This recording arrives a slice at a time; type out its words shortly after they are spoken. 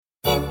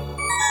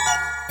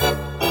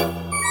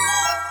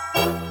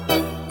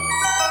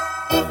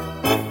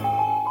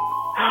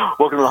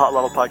Welcome to the Hot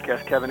Level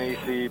Podcast. Kevin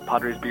AC,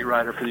 Padres beat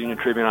writer for the Union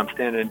Tribune. I'm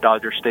standing in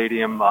Dodger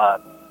Stadium.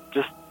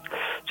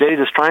 Jay,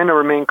 just trying to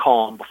remain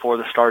calm before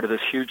the start of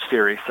this huge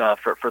series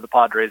for the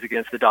Padres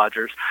against the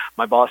Dodgers.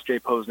 My boss, Jay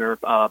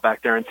Posner,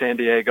 back there in San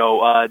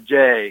Diego.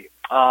 Jay,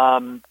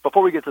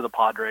 before we get to the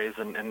Padres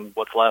and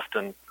what's left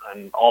and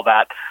all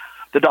that,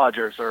 the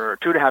Dodgers are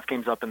 2.5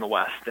 games up in the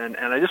West, and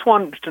I just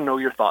wanted to know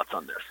your thoughts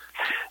on this.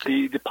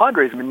 The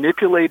Padres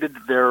manipulated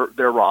their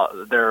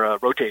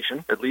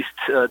rotation, at least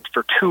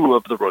for 2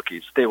 of the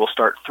rookies. They will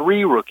start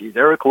 3 rookies,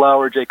 Eric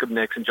Lauer, Jacob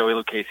Nix, and Joey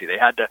Lucchesi. They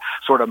had to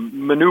sort of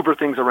maneuver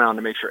things around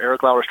to make sure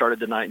Eric Lauer started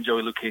tonight and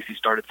Joey Lucchesi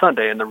started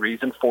Sunday. And the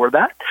reason for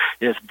that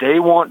is they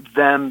want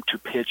them to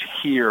pitch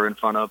here in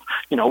front of,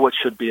 what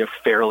should be a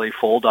fairly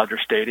full Dodger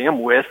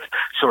Stadium with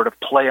sort of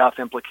playoff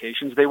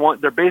implications.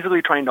 They're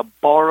basically trying to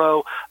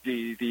borrow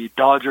the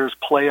Dodgers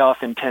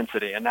playoff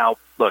intensity. And now,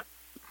 look,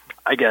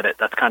 I get it.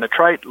 That's kind of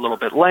trite, a little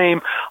bit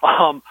lame.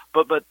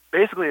 But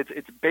basically,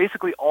 it's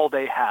basically all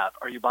they have.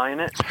 Are you buying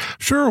it?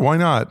 Sure, why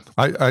not?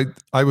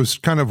 I was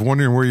kind of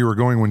wondering where you were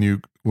going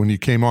when you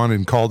came on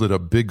and called it a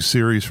big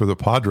series for the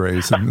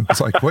Padres, and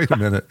it's like, wait a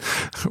minute,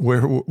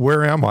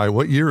 where am I?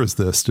 What year is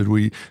this? Did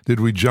we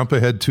jump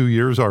ahead 2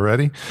 years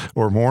already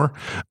or more?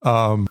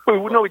 No,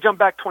 we jumped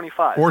back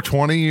 25 or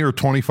 20 or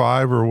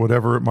 25 or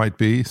whatever it might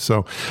be.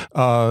 So.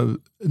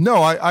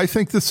 No, I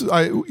think this.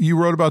 You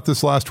wrote about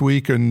this last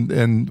week,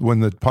 and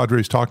when the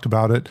Padres talked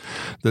about it,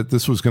 that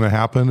this was going to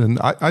happen, and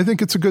I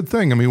think it's a good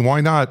thing. I mean,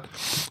 why not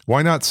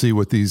see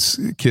what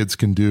these kids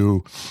can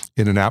do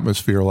in an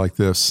atmosphere like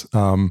this?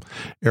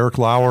 Eric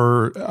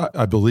Lauer,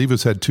 I believe,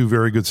 has had 2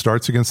 very good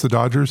starts against the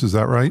Dodgers. Is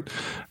that right?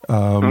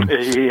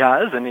 He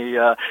has, and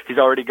he's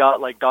already got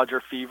like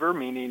Dodger fever,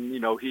 meaning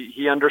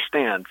he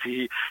understands.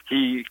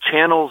 He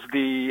channels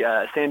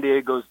the San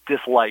Diego's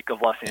dislike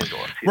of Los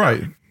Angeles.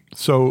 Right.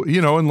 So,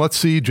 and let's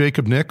see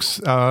Jacob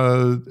Nix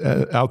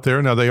out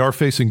there. Now, they are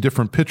facing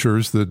different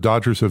pitchers. The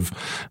Dodgers have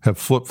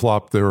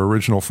flip-flopped their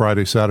original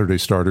Friday-Saturday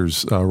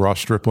starters. Ross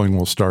Stripling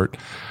will start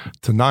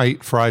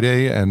tonight,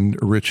 Friday, and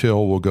Rich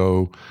Hill will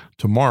go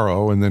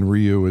tomorrow, and then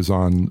Ryu is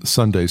on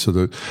Sunday. So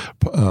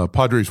the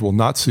Padres will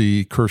not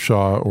see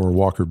Kershaw or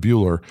Walker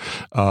Buehler.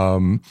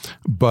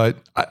 But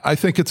I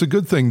think it's a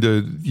good thing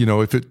to,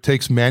 if it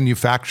takes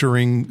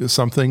manufacturing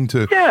something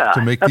to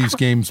make these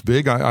games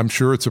big, I'm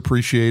sure it's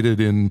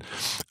appreciated in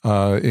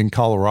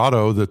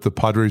Colorado that the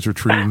Padres are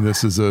treating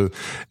this as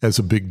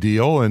a big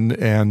deal,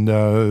 and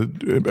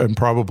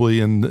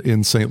probably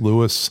in St.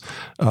 Louis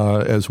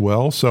as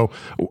well. So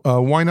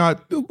why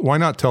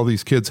not tell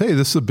these kids, hey,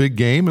 this is a big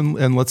game,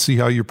 and let's see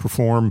how you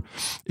perform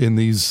in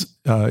this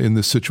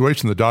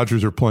situation. The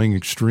Dodgers are playing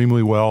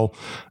extremely well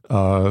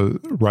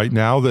right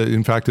now.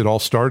 In fact, it all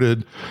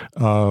started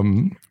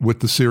with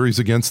the series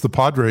against the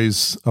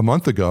Padres a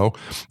month ago.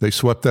 They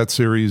swept that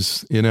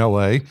series in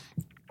L.A.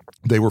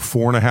 They were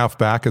 4.5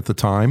 back at the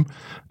time.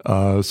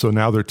 So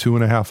now they're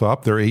 2.5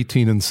 up. They're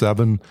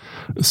 18-7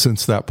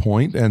 since that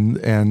point,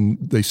 and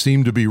they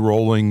seem to be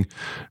rolling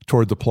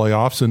toward the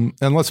playoffs.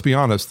 And let's be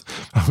honest,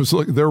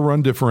 their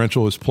run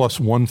differential is plus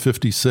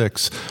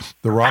 156.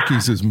 The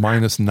Rockies is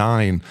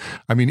 -9.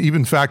 I mean,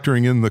 even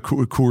factoring in the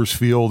Coors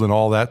Field and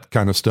all that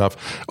kind of stuff,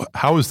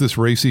 how is this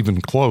race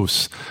even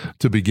close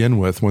to begin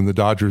with when the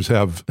Dodgers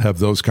have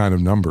those kind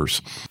of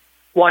numbers?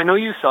 Well, I know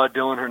you saw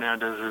Dylan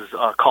Hernandez's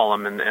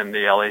column in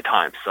the LA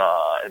Times,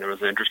 and there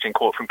was an interesting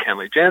quote from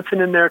Kenley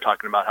Jansen in there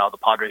talking about how the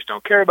Padres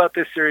don't care about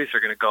this series.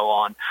 They're going to go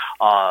on.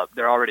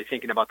 They're already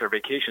thinking about their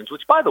vacations,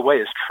 which, by the way,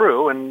 is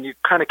true, and you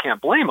kind of can't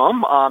blame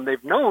them.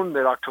 They've known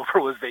that October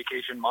was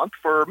vacation month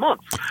for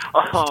months.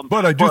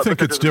 But I do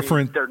think it's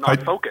different. They're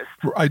not focused.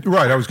 Right.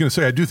 I was going to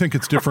say, I do think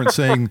it's different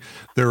saying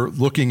they're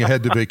looking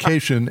ahead to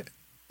vacation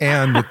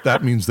and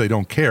that means they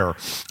don't care.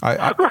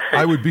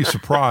 I would be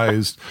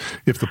surprised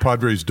if the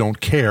Padres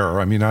don't care.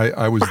 I mean,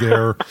 I was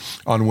there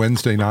on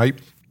Wednesday night.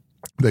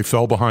 They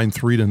fell behind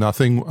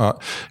 3-0,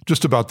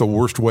 just about the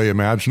worst way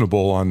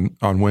imaginable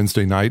on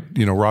Wednesday night.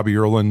 You know, Robbie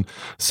Erlin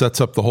sets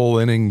up the whole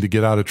inning to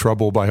get out of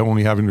trouble by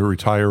only having to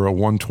retire a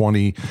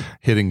 120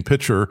 hitting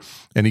pitcher,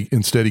 and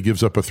instead he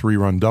gives up a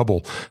 3-run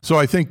double. So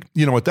I think,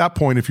 you know, at that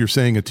point, if you're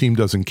saying a team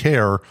doesn't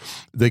care,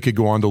 they could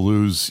go on to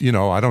lose, you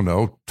know, I don't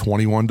know,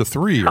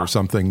 21-3 or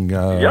something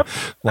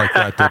like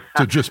that,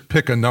 to just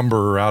pick a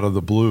number out of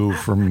the blue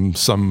from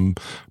some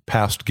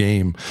past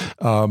game.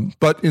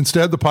 But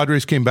instead, the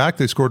Padres came back.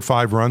 They scored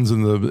 5 runs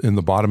in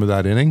the bottom of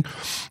that inning.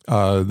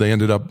 They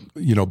ended up,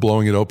 you know,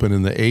 blowing it open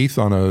in the 8th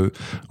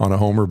on a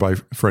homer by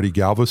Freddie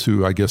Galvis,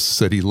 who I guess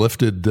said he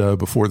lifted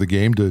before the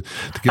game to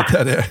get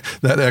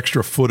that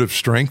extra foot of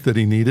strength that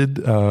he needed,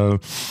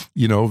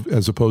 you know,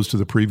 as opposed to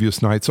the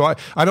previous night. So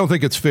I don't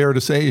think it's fair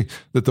to say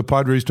that the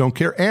Padres don't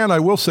care. And I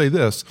will say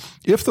this,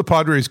 if the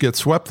Padres get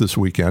swept this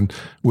weekend,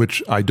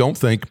 which I don't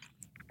think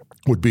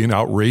would be an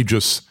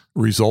outrageous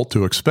result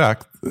to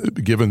expect,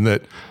 given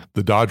that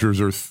the Dodgers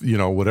are,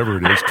 whatever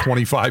it is,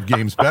 25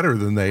 games better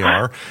than they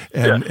are,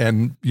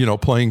 and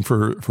playing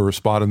for a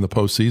spot in the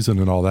postseason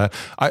and all that.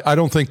 I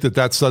don't think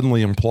that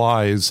suddenly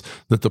implies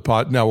that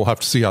now we'll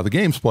have to see how the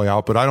games play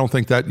out, but I don't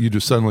think that you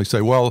just suddenly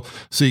say, well,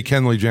 see,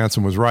 Kenley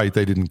Jansen was right.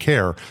 They didn't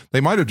care.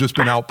 They might have just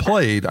been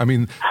outplayed. I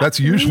mean, that's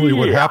usually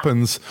what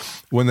happens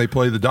when they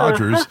play the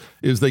Dodgers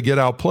is they get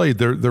outplayed.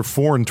 They're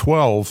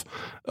 4-12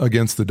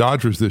 against the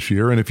Dodgers this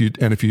year. And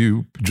if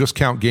you just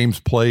count games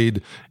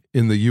played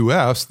in the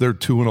U.S., they're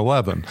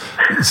 2-11.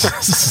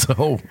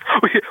 So,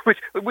 which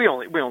we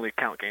only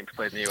count games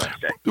played in the U.S.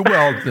 Jay.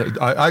 Well,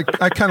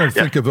 I kind of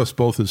think of us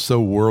both as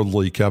so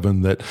worldly,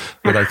 Kevin, that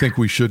I think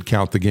we should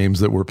count the games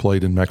that were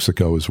played in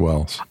Mexico as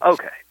well.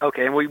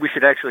 Okay, and we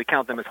should actually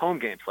count them as home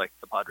games like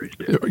the Padres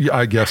do. Yeah,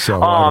 I guess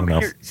so. I don't know.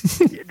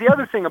 The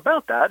other thing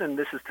about that, and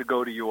this is to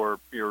go to your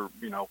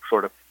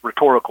sort of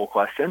rhetorical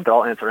question, but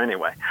I'll answer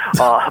anyway,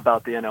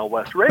 about the NL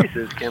West race,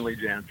 is Kenley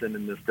Jansen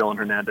in this Dylan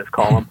Hernandez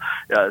column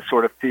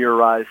sort of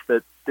theorized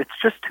that it's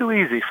just too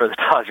easy for the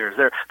Dodgers.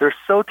 They're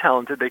so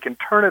talented, they can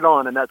turn it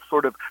on, and that's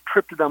sort of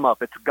tripped them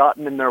up. It's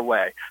gotten in their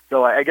way.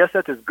 So I guess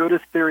that's as good a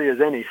theory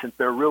as any, since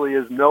there really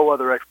is no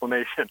other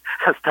explanation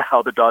as to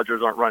how the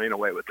Dodgers aren't running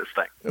away with this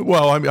thing.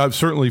 Well, I mean,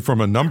 certainly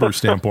from a number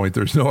standpoint,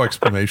 there's no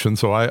explanation.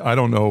 So I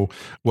don't know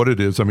what it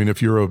is. I mean,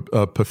 if you're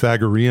a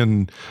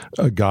Pythagorean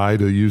guy,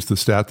 to use the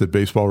stat that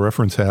Baseball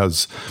Reference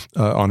has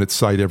on its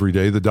site every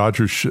day, the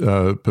Dodgers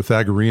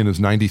Pythagorean is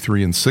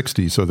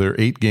 93-60. So they're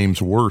 8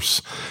 games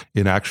worse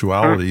in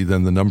actuality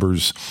than the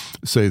numbers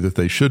say that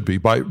they should be.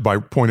 By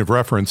point of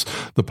reference,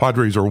 the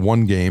Padres are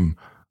 1 game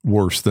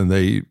worse than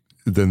they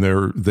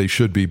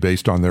should be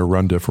based on their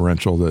run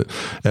differential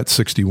at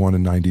 61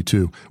 and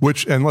 92.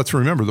 And let's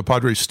remember, the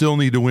Padres still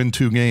need to win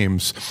 2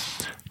 games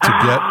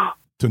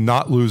to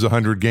not lose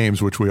 100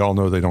 games, which we all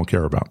know they don't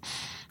care about.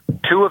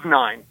 2 of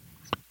 9.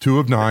 2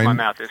 of 9. My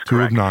math is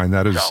correct. 2 of 9.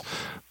 That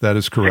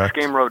is correct.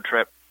 6-game road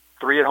trip.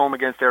 3 at home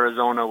against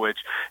Arizona, which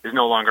is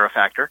no longer a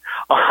factor,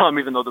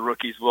 even though the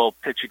rookies will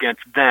pitch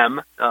against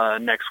them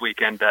next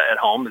weekend at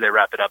home. They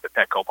wrap it up at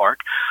Petco Park.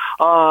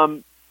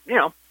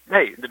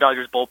 Hey, the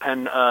Dodgers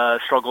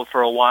bullpen struggled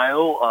for a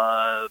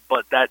while,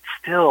 but that's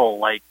still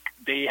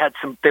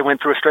they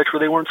went through a stretch where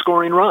they weren't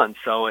scoring runs.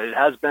 So it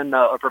has been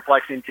a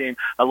perplexing team.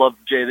 I love,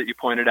 Jay, that you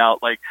pointed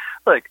out, they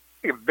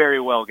could very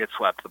well get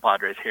swept, the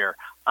Padres here.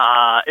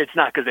 It's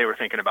not because they were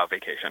thinking about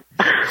vacation.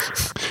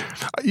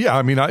 Yeah,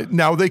 I mean,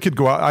 now they could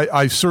go out.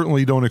 I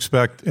certainly don't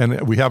expect,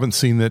 and we haven't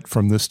seen it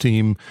from this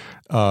team,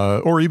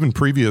 or even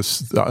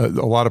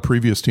a lot of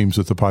previous teams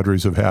that the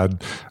Padres have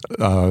had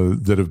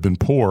that have been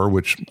poor,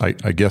 which I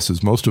guess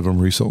is most of them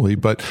recently.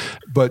 But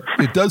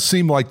it does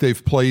seem like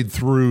they've played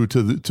through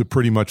to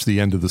pretty much the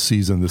end of the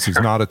season. This is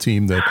not a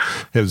team that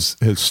has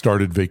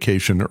started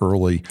vacation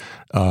early.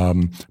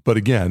 But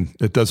again,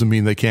 it doesn't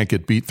mean they can't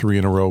get beat 3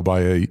 in a row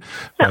by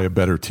a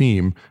better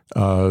team.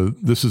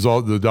 This is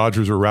all. The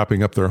Dodgers are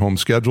wrapping up their home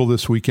schedule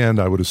this weekend.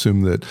 I would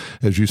assume that,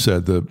 as you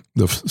said,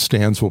 the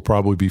stands will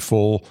probably be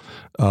full.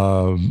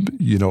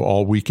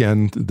 All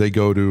weekend. They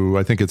go to,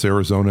 I think it's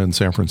Arizona and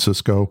San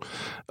Francisco.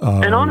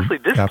 And honestly,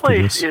 this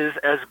place is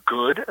as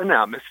good an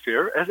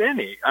atmosphere as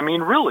any. I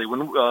mean, really,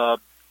 when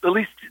at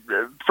least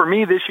for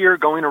me this year,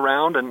 going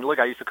around, and look,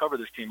 I used to cover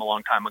this team a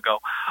long time ago,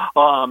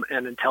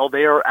 and until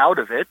they are out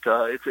of it,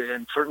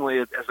 and certainly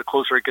as the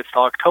closer it gets to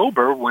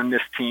October, when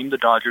this team, the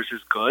Dodgers,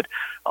 is good,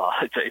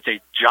 it's a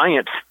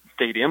giant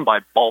stadium by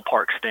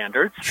ballpark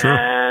standards, sure.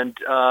 And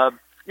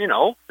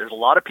there's a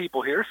lot of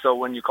people here, so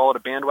when you call it a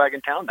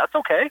bandwagon town, that's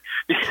okay.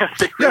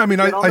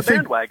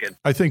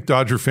 I think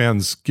Dodger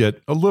fans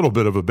get a little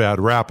bit of a bad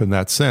rap in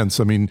that sense.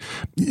 I mean,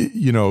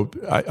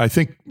 I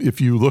think if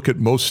you look at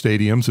most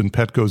stadiums, and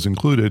Petco's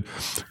included,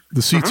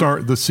 the seats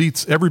aren't the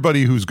seats.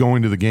 Everybody who's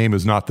going to the game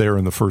is not there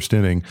in the first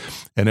inning,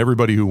 and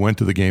everybody who went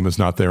to the game is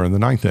not there in the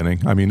 9th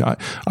inning. I mean,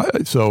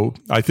 so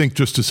I think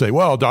just to say,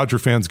 well, Dodger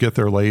fans get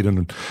there late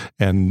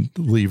and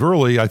leave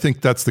early, I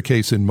think that's the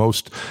case in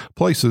most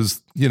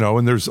places.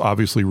 And there's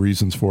obviously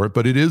reasons for it,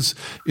 but it is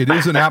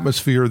an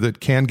atmosphere that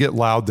can get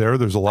loud there.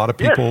 There's a lot of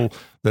people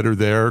that are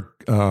there.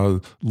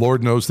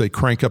 Lord knows they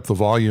crank up the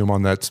volume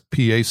on that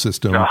PA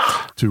system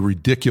to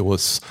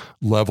ridiculous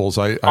levels.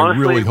 I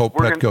really hope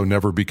Petco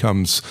never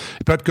becomes.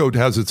 Petco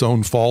has its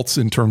own faults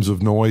in terms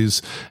of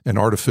noise and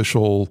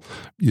artificial,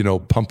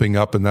 pumping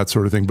up and that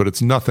sort of thing, but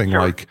it's nothing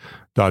like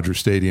Dodger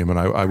Stadium, and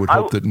I would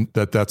hope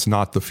that's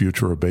not the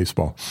future of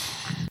baseball.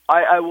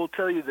 I will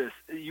tell you this: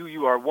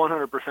 you are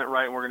 100%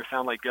 right, and we're going to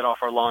sound like get off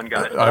our lawn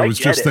guys. I was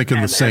just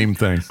thinking the same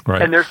thing,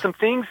 right? And there's some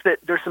things that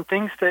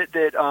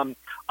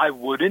I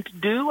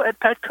wouldn't do at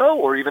Petco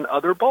or even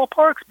other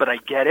ballparks, but I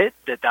get it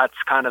that that's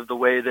kind of the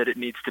way that it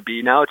needs to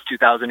be now. It's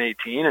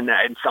 2018,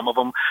 and some of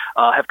them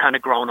have kind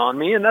of grown on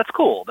me, and that's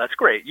cool. That's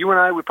great. You and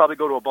I would probably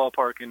go to a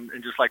ballpark and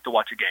just like to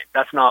watch a game.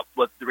 That's not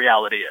what the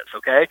reality is,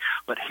 okay?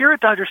 But here at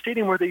Dodger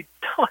Stadium, where they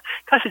don't,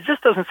 gosh, it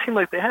just doesn't seem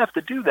like they have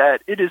to do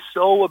that. It is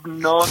so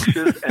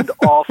obnoxious and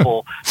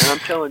awful. And I'm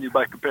telling you,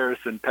 by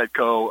comparison,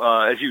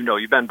 Petco, as you know,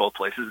 you've been both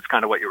places. It's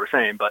kind of what you were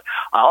saying, but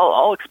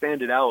I'll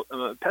expand it out.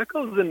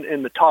 Petco's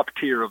in the top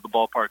tier of the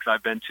ballparks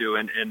I've been to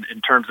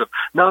in terms of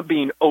not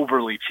being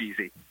overly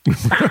cheesy.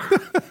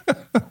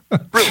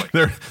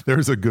 Really,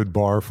 there's a good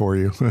bar for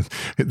you. Whether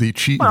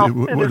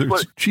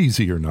it's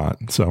cheesy or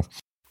not. So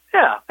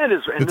yeah, it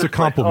is. It's a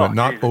compliment,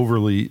 not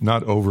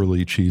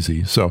overly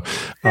cheesy. So,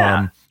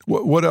 yeah.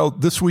 What else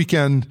this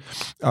weekend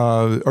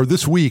or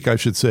this week, I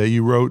should say?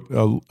 You wrote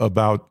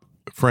about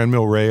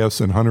Franmil Reyes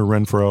and Hunter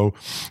Renfroe,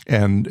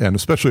 and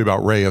especially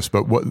about Reyes.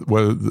 But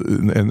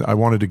and I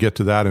wanted to get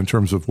to that in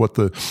terms of what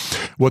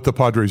the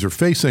Padres are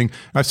facing.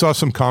 I saw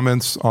some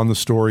comments on the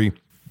story,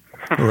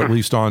 or at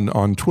least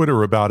on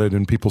Twitter about it,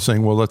 and people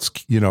saying, well,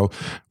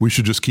 we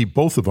should just keep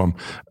both of them.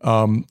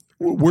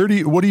 What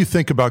do you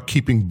think about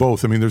keeping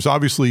both? I mean, there's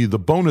obviously the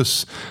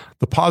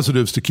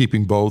positives to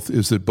keeping both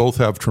is that both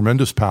have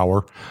tremendous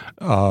power.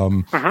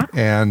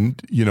 And,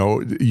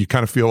 you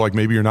kind of feel like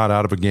maybe you're not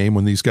out of a game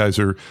when these guys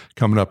are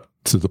coming up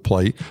to the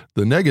plate.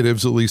 The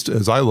negatives, at least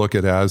as I look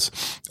at as,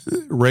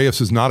 Reyes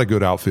is not a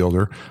good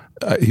outfielder.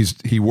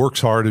 He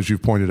works hard, as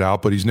you've pointed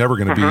out, but he's never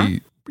going to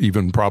be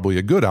even probably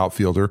a good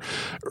outfielder.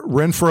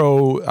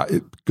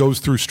 Renfroe goes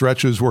through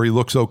stretches where he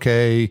looks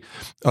okay,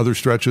 other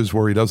stretches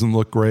where he doesn't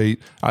look great.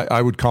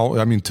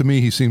 To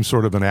me, he seems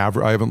sort of an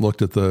average. I haven't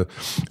looked at the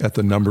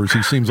numbers.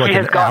 He seems like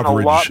an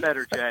average a lot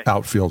better, Jay.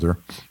 Outfielder.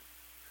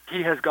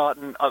 He has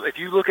gotten, if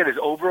you look at his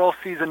overall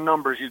season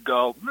numbers, you'd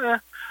go,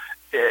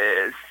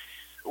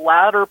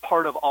 latter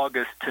part of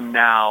August to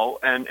now,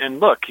 and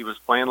look, he was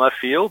playing left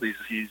field.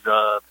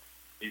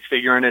 He's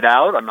figuring it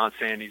out. I'm not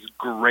saying he's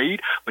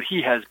great, but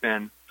he has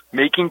been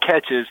making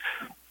catches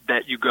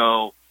that you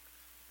go,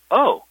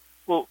 oh,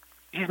 well,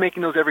 he's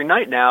making those every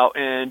night now,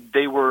 and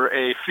they were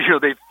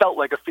they felt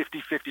like a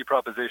 50-50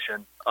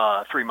 proposition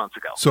 3 months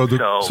ago. So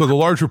the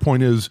larger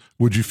point is,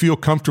 would you feel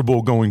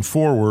comfortable going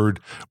forward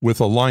with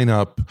a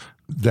lineup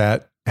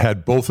that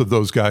had both of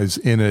those guys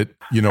in it,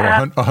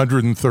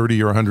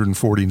 130 or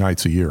 140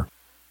 nights a year?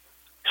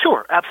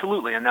 Sure,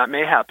 absolutely, and that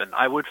may happen.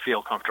 I would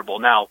feel comfortable.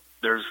 Now,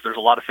 there's a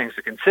lot of things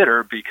to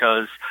consider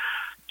because,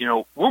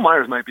 Will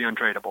Myers might be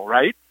untradeable,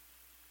 right?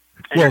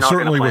 And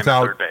certainly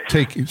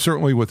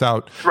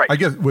without right. I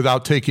guess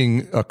without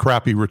taking a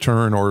crappy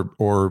return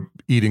or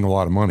eating a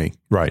lot of money.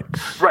 Right.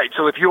 Right.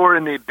 So if you're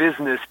in the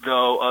business,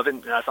 though,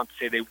 and that's not to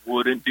say they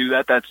wouldn't do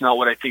that. That's not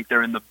what I think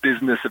they're in the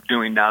business of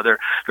doing now. They're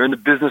in the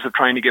business of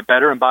trying to get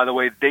better. And by the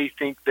way, they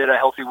think that a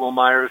healthy Will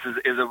Myers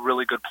is a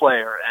really good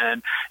player.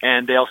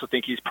 And they also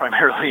think he's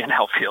primarily an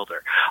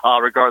outfielder,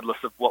 regardless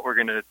of what we're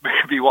going to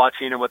be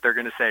watching and what they're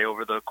going to say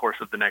over the course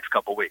of the next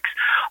couple weeks.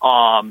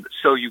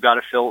 So you got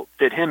to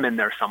fit him in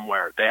there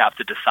somewhere. They have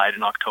to decide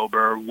in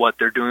October what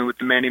they're doing with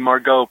the Manny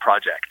Margot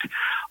project.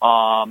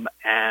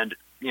 And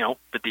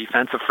the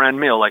defense of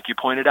Franmil, like you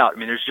pointed out. I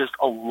mean, there's just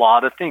a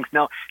lot of things.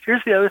 Now,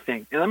 here's the other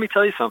thing, and let me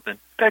tell you something.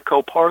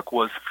 Petco Park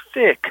was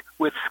thick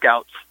with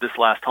scouts this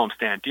last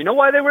homestand. Do you know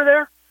why they were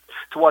there?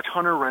 To watch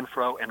Hunter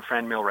Renfroe and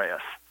Franmil Reyes.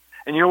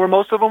 And you know where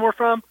most of them were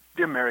from?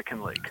 The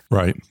American League.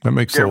 Right. That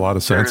makes a lot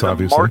of sense,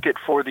 obviously. There's a market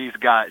for these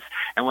guys.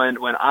 And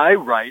when I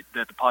write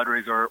that the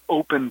Padres are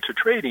open to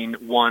trading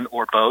one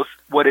or both,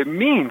 what it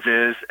means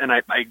is, and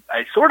I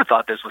sort of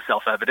thought this was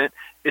self-evident,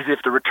 is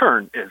if the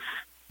return is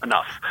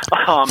enough.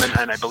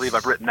 And I believe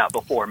I've written that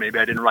before. Maybe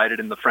I didn't write it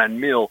in the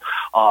Franmil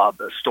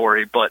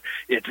story, but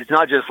it's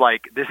not just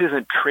like, this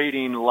isn't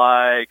trading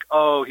like,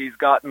 oh, he's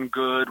gotten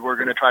good, we're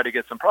going to try to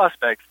get some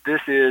prospects. This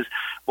is,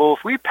 well,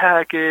 if we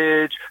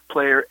package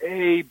player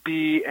A,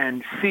 B,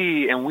 and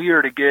C, and we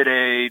are to get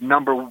a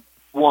number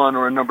one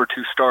or a number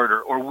two starter,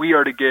 or we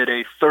are to get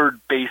a third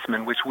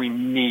baseman, which we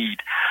need,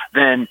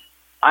 then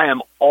I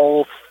am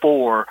all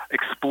for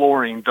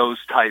exploring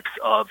those types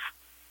of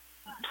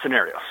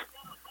scenarios.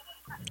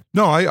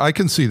 No, I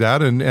can see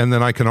that, and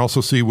then I can also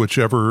see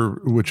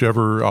whichever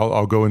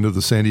I'll go into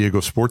the San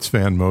Diego sports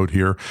fan mode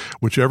here.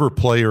 Whichever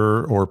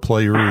player or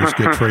players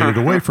get traded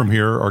away from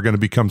here are going to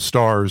become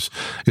stars.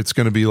 It's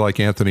going to be like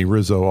Anthony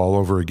Rizzo all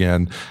over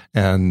again,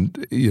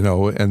 and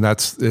and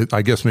that's it.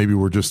 I guess maybe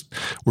we're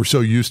so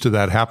used to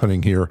that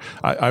happening here.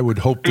 I would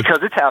hope because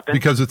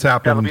it's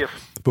happened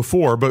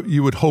before, but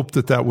you would hope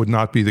that would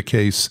not be the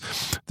case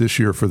this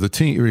year for the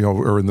team,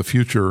 or in the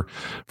future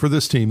for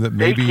this team. That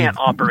maybe they can't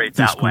operate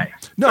that way.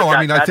 No,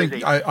 I mean, I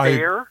think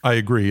I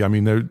agree. I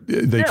mean,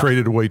 they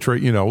traded away Trey.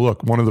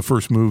 Look, one of the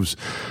first moves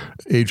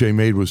AJ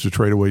made was to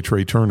trade away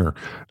Trey Turner.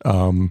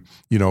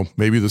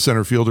 Maybe the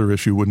center fielder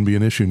issue wouldn't be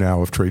an issue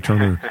now if Trey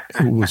Turner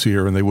was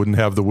here, and they wouldn't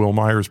have the Will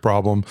Myers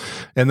problem,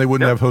 and they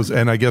wouldn't have Jose.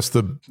 And I guess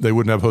they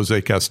wouldn't have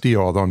Jose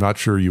Castillo. Although I'm not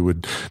sure you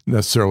would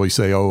necessarily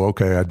say, "Oh,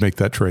 okay, I'd make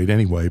that trade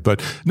anyway." But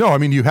No, I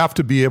mean, you have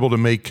to be able to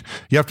make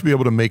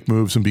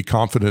moves and be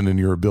confident in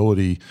your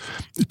ability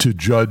to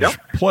judge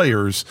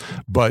players,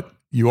 but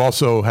you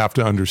also have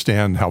to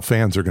understand how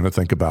fans are going to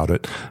think about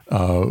it,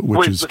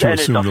 which is to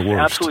assume the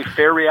worst. Absolutely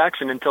fair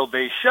reaction until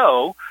they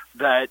show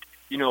that,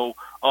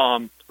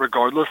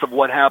 regardless of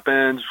what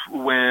happens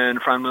when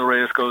Franmil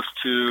Reyes goes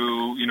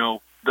to,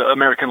 the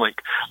American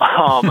League.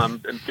 I'm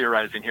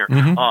theorizing here.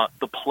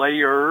 The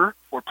player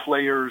or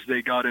players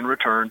they got in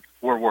return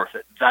were worth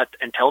it. That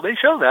until they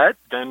show that,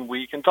 then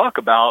we can talk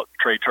about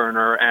Trey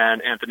Turner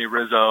and Anthony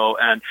Rizzo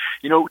and,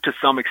 to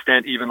some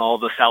extent, even all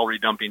the salary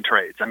dumping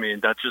trades. I mean,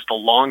 that's just a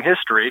long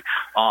history.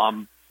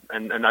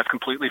 And that's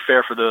completely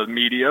fair for the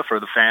media, for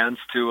the fans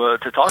to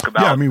talk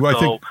about. Yeah, I mean,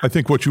 I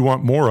think what you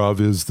want more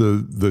of is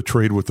the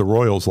trade with the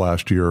Royals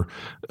last year.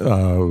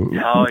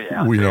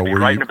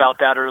 Writing about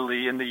that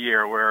early in the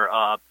year, where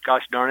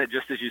gosh darn it,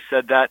 just as you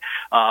said that,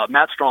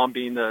 Matt Strahm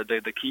being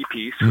the key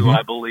piece, who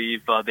I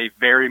believe they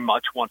very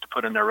much want to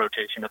put in their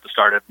rotation at the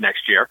start of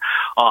next year.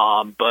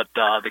 But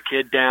the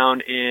kid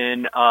down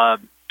in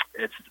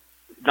it's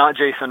not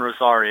Jason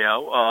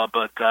Rosario,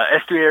 but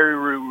Esteury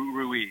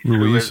Ruiz,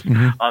 who is,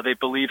 they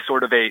believe,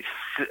 sort of a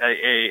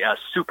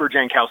super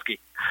Jankowski,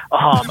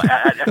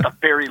 at the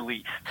very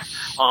least,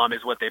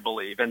 is what they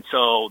believe. And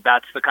so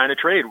that's the kind of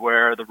trade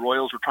where the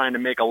Royals were trying to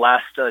make a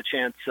last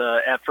chance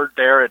effort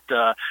there at,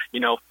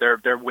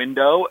 their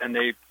window, and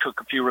they took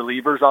a few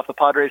relievers off the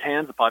Padres'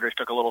 hands. The Padres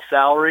took a little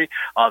salary.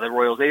 The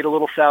Royals ate a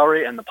little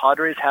salary, and the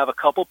Padres have a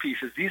couple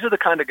pieces. These are the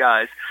kind of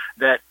guys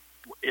that,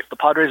 if the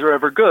Padres are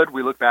ever good,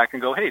 we look back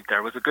and go, hey,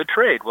 there was a good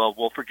trade. Well,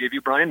 we'll forgive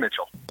you Brian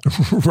Mitchell.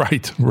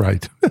 Right.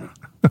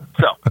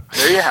 So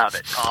there you have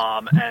it.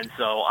 And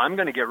so I'm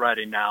going to get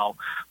ready now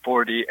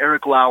for the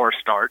Eric Lauer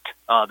start,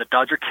 the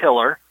Dodger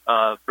killer,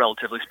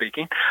 relatively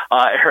speaking,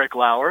 Eric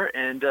Lauer,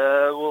 and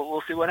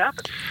we'll see what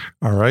happens.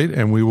 All right.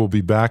 And we will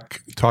be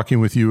back talking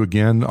with you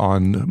again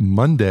on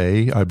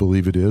Monday, I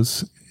believe it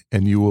is.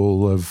 And you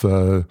will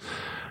have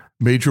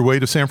made your way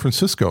to San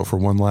Francisco for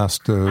one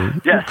last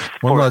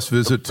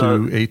visit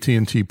to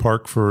AT&T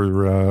Park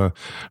for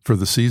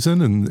the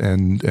season,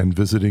 and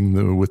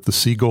visiting with the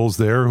Seagulls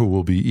there, who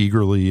will be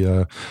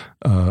eagerly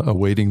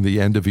awaiting the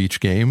end of each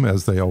game,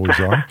 as they always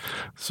are.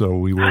 So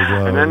we will,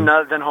 and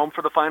then home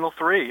for the final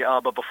three.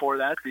 But before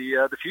that,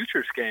 the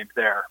Futures game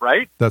there,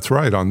 right? That's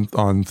right, on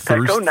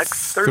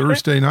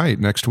Thursday night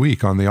next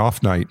week, on the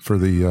off night for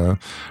the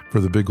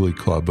big league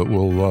club. But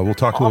we'll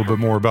talk a little bit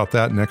more about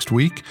that next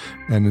week.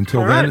 And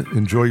until then,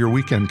 enjoy your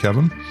weekend,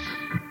 Kevin.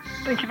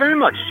 Thank you very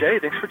much, Jay.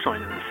 Thanks for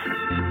joining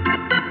us.